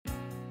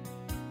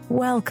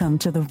Welcome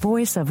to the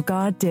Voice of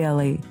God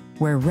Daily,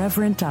 where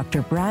Reverend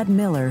Dr. Brad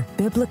Miller,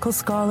 biblical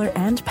scholar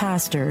and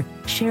pastor,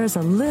 shares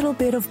a little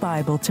bit of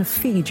Bible to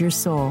feed your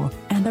soul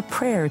and a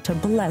prayer to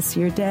bless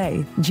your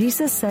day.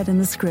 Jesus said in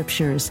the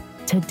scriptures,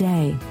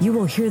 "Today you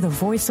will hear the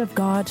voice of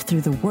God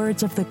through the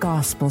words of the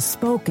gospel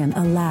spoken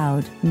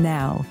aloud."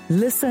 Now,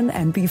 listen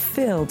and be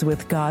filled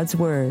with God's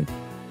word.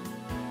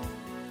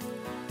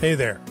 Hey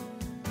there.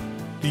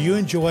 Do you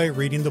enjoy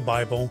reading the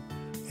Bible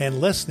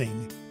and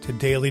listening to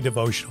daily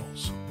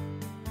devotionals?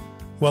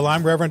 Well,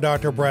 I'm Reverend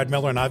Dr. Brad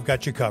Miller, and I've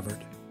got you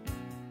covered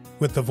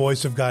with the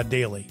Voice of God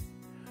Daily,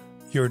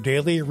 your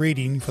daily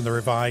reading from the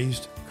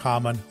Revised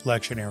Common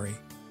Lectionary.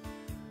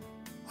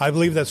 I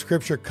believe that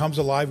Scripture comes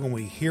alive when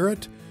we hear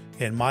it,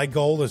 and my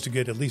goal is to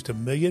get at least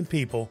 1 million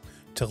people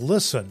to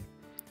listen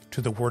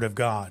to the Word of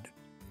God.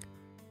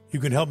 You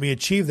can help me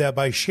achieve that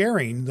by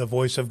sharing the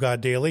Voice of God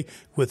Daily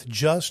with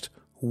just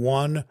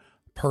one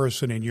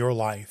person in your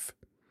life.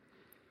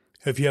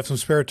 If you have some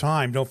spare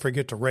time, don't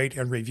forget to rate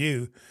and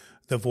review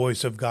the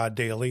Voice of God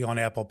Daily on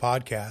Apple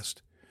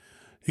Podcast.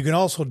 You can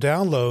also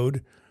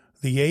download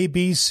the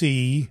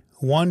ABC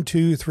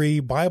 123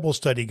 Bible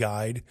Study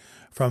Guide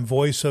from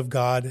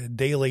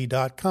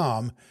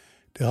voiceofgoddaily.com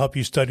to help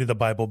you study the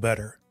Bible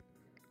better.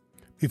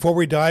 Before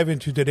we dive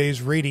into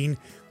today's reading,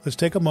 let's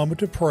take a moment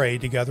to pray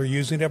together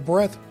using a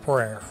breath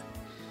prayer.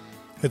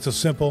 It's a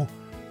simple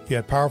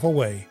yet powerful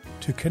way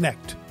to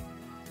connect.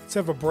 Let's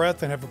have a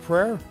breath and have a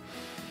prayer.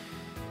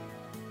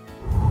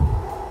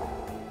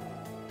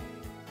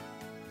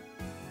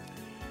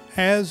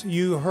 As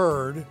you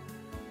heard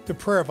the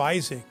prayer of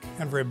Isaac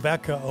and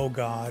Rebekah, O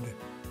God,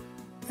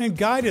 and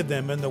guided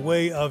them in the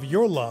way of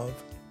your love,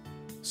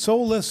 so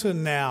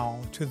listen now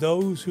to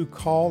those who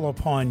call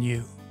upon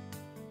you.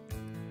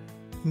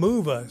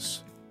 Move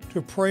us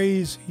to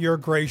praise your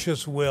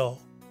gracious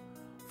will,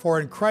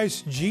 for in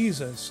Christ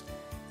Jesus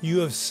you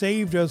have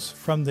saved us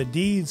from the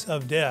deeds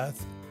of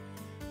death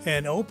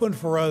and opened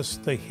for us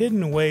the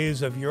hidden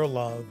ways of your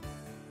love.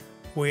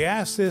 We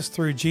ask this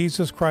through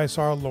Jesus Christ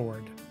our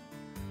Lord.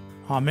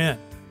 Amen.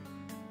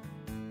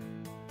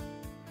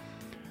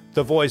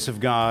 The Voice of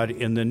God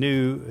in the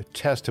New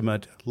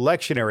Testament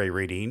lectionary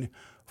reading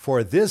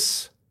for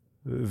this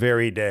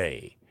very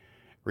day.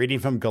 Reading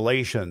from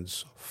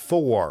Galatians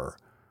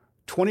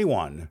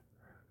 4:21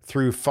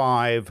 through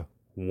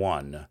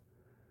 5:1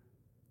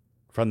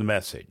 from the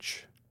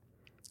Message.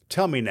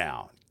 Tell me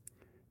now,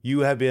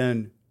 you who have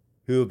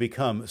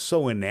become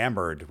so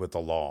enamored with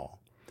the law,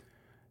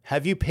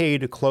 have you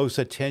paid close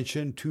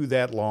attention to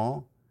that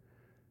law?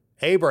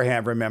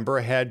 Abraham,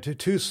 remember, had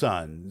two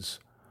sons,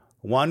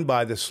 one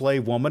by the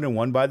slave woman and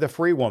one by the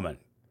free woman.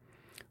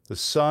 The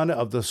son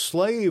of the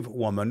slave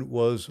woman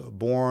was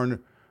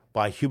born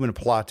by human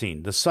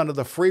plotting. The son of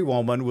the free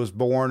woman was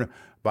born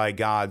by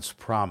God's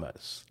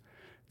promise.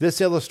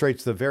 This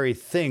illustrates the very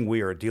thing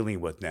we are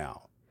dealing with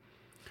now.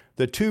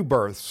 The two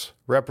births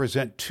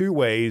represent two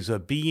ways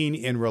of being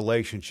in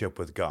relationship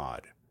with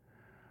God.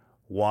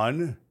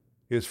 One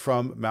is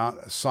from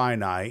Mount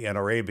Sinai in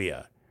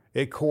Arabia.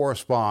 It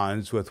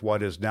corresponds with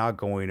what is now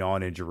going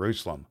on in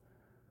Jerusalem,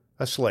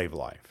 a slave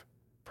life,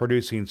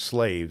 producing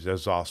slaves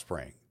as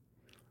offspring.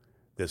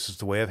 This is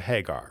the way of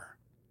Hagar.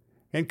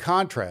 In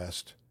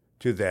contrast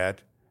to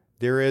that,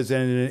 there is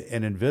an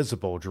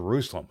invisible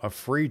Jerusalem, a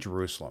free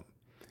Jerusalem,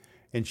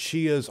 and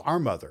she is our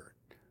mother.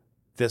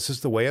 This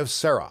is the way of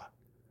Sarah.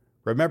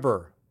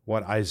 Remember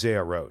what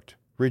Isaiah wrote.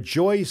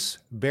 Rejoice,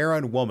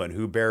 barren woman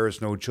who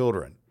bears no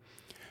children.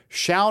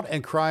 Shout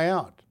and cry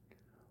out,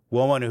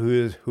 woman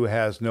who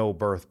has no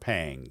birth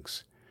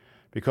pangs,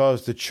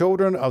 because the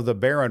children of the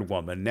barren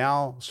woman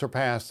now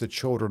surpass the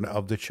children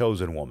of the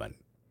chosen woman.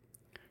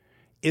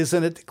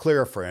 Isn't it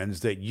clear,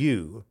 friends, that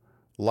you,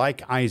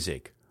 like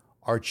Isaac,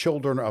 are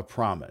children of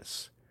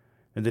promise?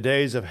 In the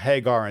days of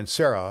Hagar and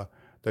Sarah,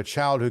 the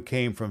child who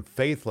came from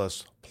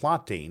faithless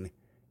plotting,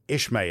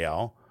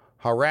 Ishmael,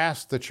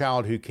 harassed the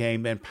child who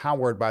came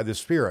empowered by the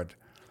Spirit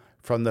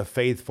from the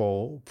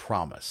faithful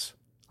promise,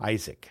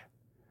 Isaac.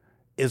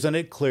 Isn't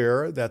it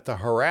clear that the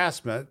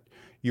harassment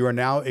you are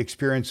now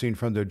experiencing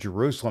from the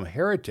Jerusalem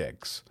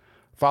heretics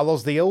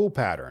follows the old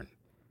pattern?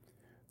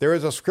 There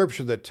is a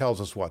scripture that tells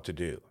us what to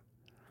do.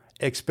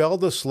 Expel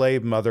the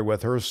slave mother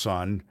with her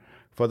son,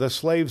 for the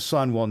slave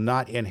son will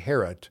not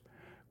inherit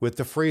with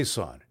the free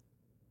son.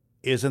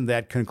 Isn't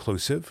that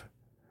conclusive?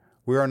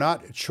 We are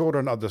not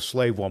children of the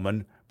slave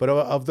woman, but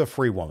of the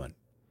free woman.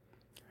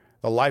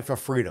 The life of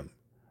freedom.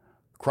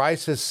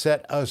 Christ has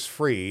set us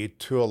free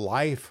to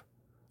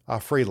a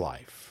free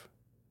life.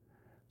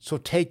 So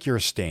take your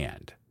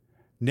stand.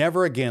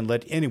 Never again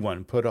let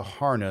anyone put a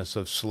harness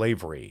of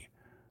slavery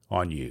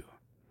on you.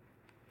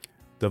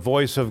 The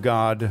Voice of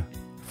God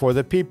for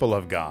the people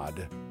of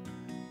God.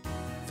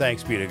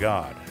 Thanks be to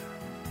God.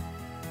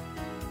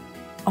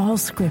 All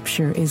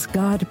Scripture is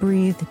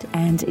God-breathed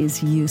and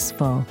is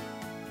useful.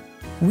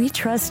 We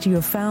trust you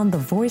have found the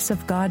Voice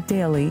of God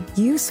Daily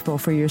useful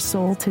for your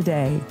soul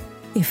today.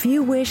 If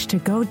you wish to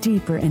go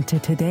deeper into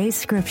today's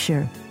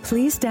Scripture,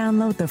 please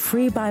download the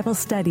free Bible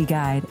study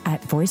guide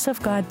at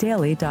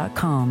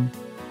voiceofgoddaily.com.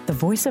 The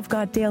Voice of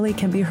God Daily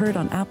can be heard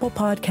on Apple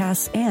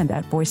Podcasts and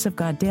at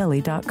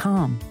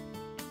voiceofgoddaily.com.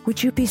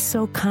 Would you be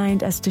so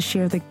kind as to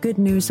share the good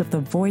news of the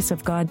Voice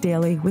of God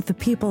Daily with the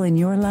people in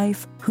your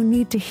life who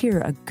need to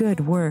hear a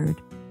good word?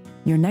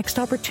 Your next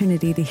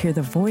opportunity to hear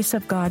the Voice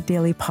of God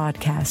Daily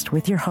podcast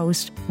with your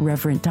host,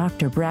 Reverend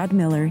Dr. Brad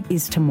Miller,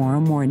 is tomorrow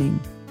morning.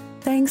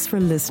 Thanks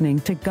for listening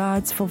to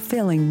God's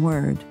fulfilling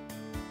Word.